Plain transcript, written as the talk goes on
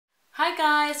Hi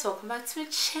guys, welcome back to my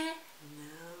channel.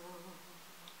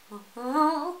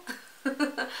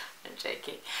 I'm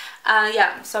joking.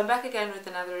 Yeah, so I'm back again with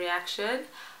another reaction,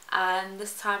 and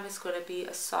this time it's going to be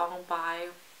a song by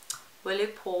Willy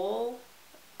Paul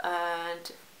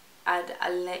and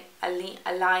Alainne.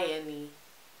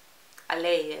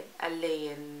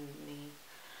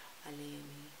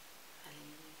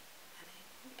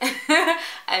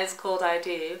 And it's called I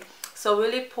Do. So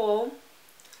Willy Paul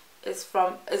is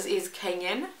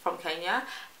Kenyan, from Kenya,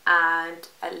 and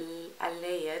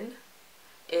Alainne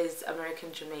is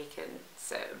American Jamaican.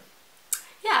 So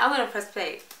yeah, I'm gonna press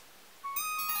play.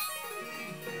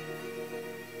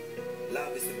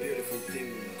 Love is a beautiful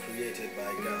thing created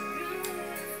by God.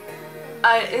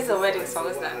 It is a wedding song,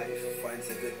 isn't it?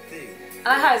 Finds a good thing. I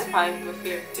like how it's playing with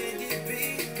you.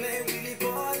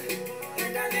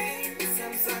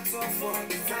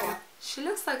 She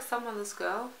looks like someone, this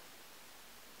girl.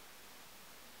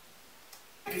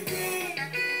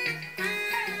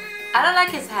 I don't like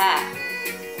his hair.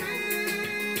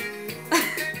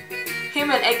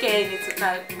 Him and AKA need to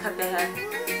cut their hair.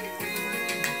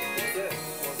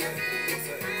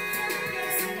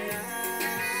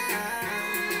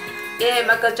 Yeah,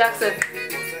 Michael Jackson.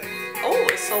 Oh,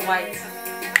 it's so white.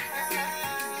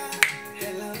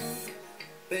 Hello,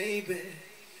 baby.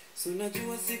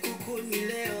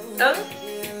 Oh.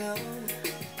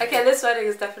 Okay, this wedding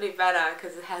is definitely better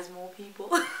because it has more people.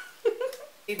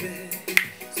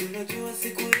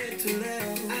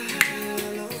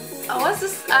 Oh, what's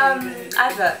this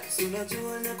advert?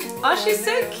 Oh, she's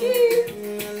so cute.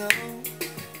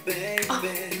 Oh,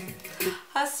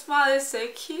 her smile is so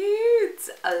cute.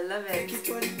 I love it.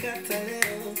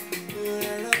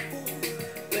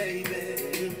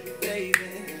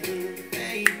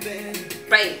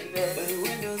 Baby.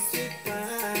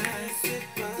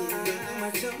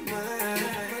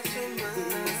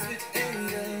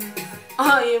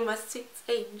 Oh, you're my sweet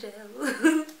angel.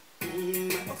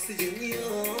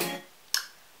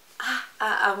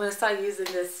 I'm gonna start using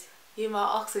this. You're my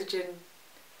oxygen.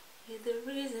 You're the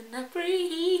reason I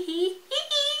breathe.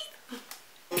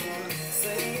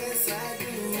 Say yes, I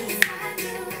do. Yes, I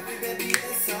do. Baby,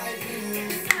 yes, I do.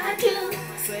 Yes, I do.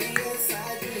 Say yes, I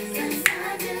do. Yes,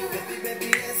 I do. Baby,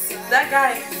 yes, I do. That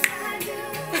guy.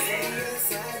 Say yes,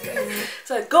 I do.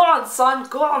 So go on, son.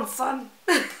 Go on, son.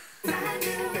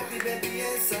 Baby,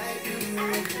 yes, I do.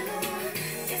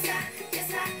 Yes, I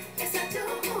do.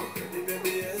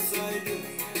 Baby, yes, I do.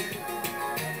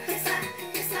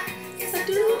 Yes, I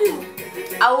do.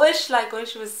 I wish, like, when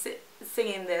she was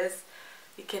singing this,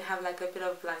 you can have like a bit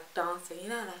of like dancing, you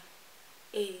know,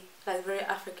 like, like very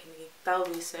African-y. That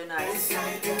would be so nice.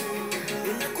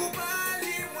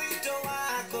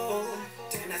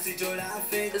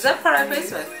 Is that product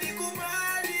placement?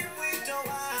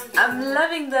 I'm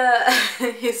loving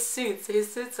his suits.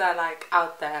 His suits are like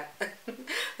out there.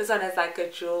 This one has like a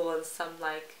jewel and some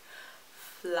like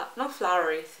not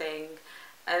flowery thing,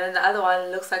 and then the other one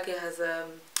looks like it has a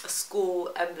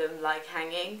school emblem like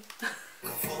hanging.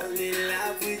 Fall in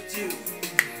love with you.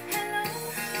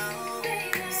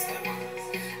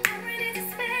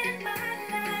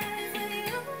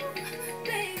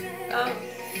 Oh.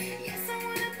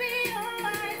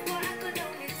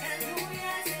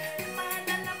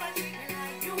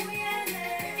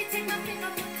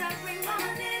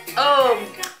 Oh,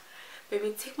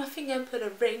 baby, take my finger and put a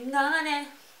ring on it.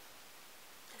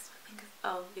 That's my fingers.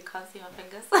 Oh, you can't see my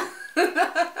fingers.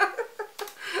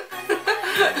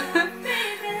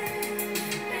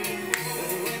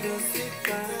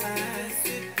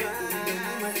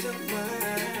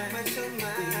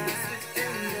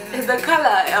 The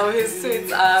color of his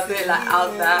suits are a bit like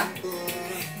out there.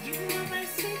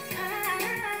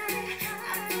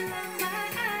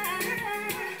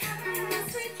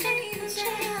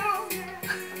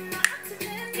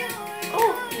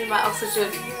 Oh, you're my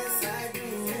oxygen.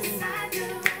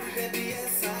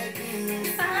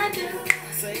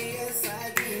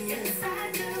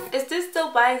 Is this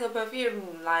still buying a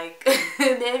perfume? Like,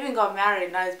 they even got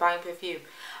married, now he's buying perfume.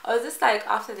 Or is this like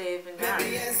after they've been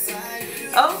married?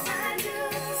 Oh!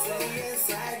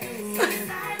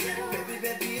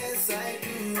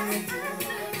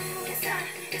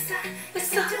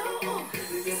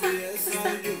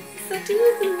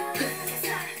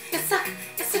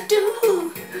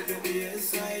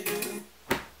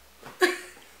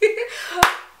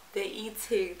 They're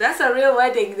eating. That's a real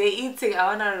wedding. They're eating. I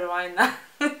wanna rewind that.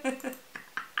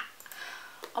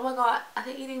 Oh my god, are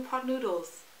they eating pot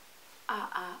noodles?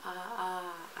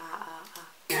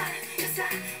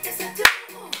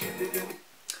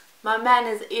 My man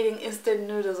is eating instant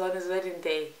noodles on his wedding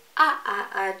day.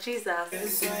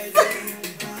 Jesus.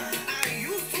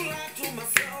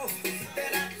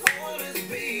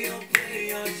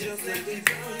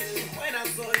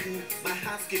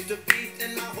 skipped a beat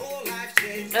and my whole life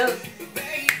changed. Oh.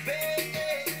 Baby,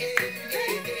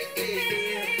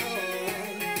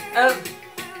 Oh.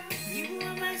 You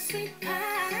are my sweet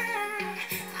pie.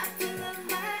 Apple of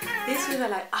my eye. These people are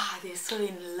like, ah, they're so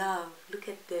in love. Look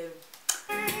at them.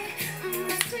 My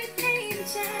sweet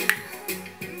angel.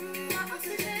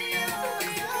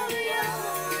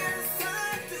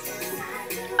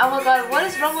 Oh my god, what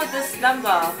is wrong with this number?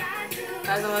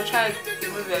 Guys, I'm gonna try to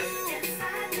remove it.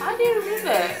 How do you remove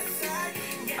it?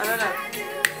 I don't know.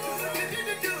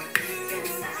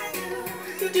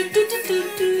 Do do do do do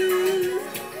do.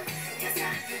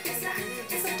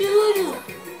 Do.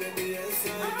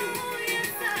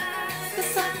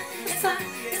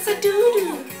 It's a do do.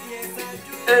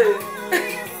 Oh.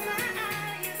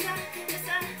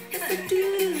 It's a do.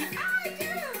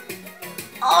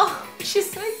 Oh, she's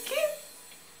so cute.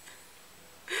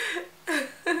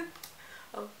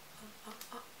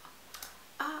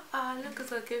 Look,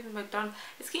 it's like giving McDonald's.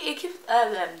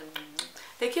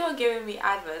 They keep on giving me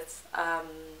adverts,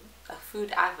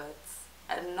 food adverts,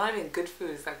 and not even good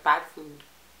food. It's like bad food.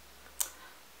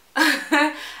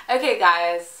 Okay,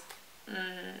 guys,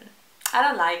 I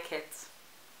don't like it.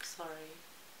 Sorry.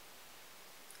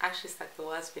 Actually, it's like the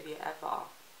worst video ever.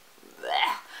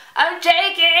 Blech. I'm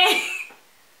joking.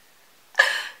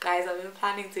 Guys, I've been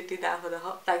planning to do that for the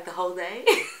whole day.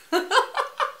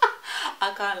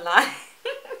 I can't lie.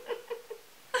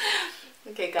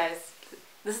 Okay, guys,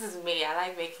 this is me. I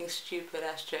like making stupid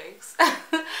ass jokes.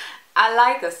 I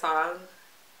like the song.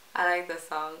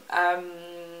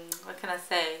 What can I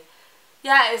say?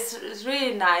 Yeah, it's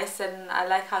really nice, and I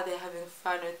like how they're having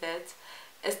fun with it.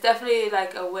 It's definitely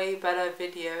like a way better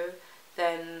video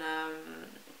than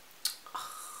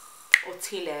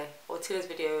Ortile's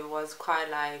video was quite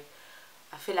like,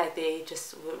 I feel like they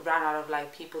just ran out of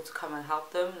like people to come and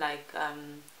help them, like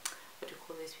what do you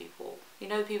call these people? You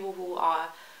know, people who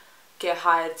get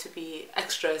hired to be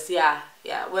extras. Yeah.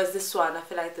 Whereas this one, I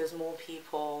feel like there's more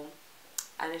people,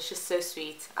 and it's just so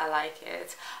sweet. I like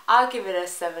it. I'll give it a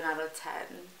 7 out of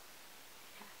 10.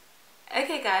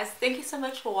 Okay, guys, thank you so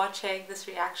much for watching this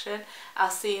reaction. I'll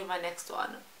see you in my next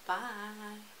one. Bye.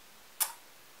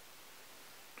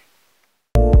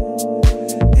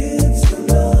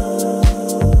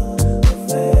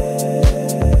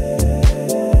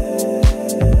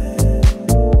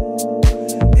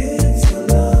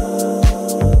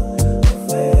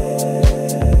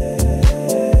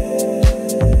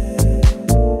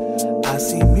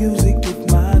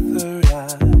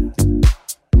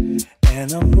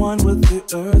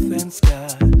 Earth and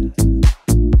sky,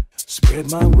 spread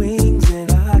my wings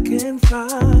and I can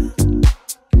fly.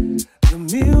 The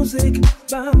music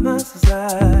by my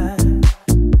side,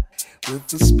 with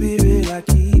the spirit I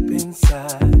keep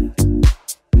inside,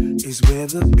 is where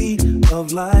the beat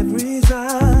of life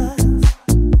resides.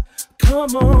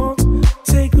 Come on,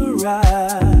 take a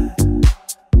ride.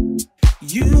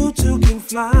 You too can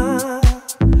fly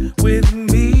with me.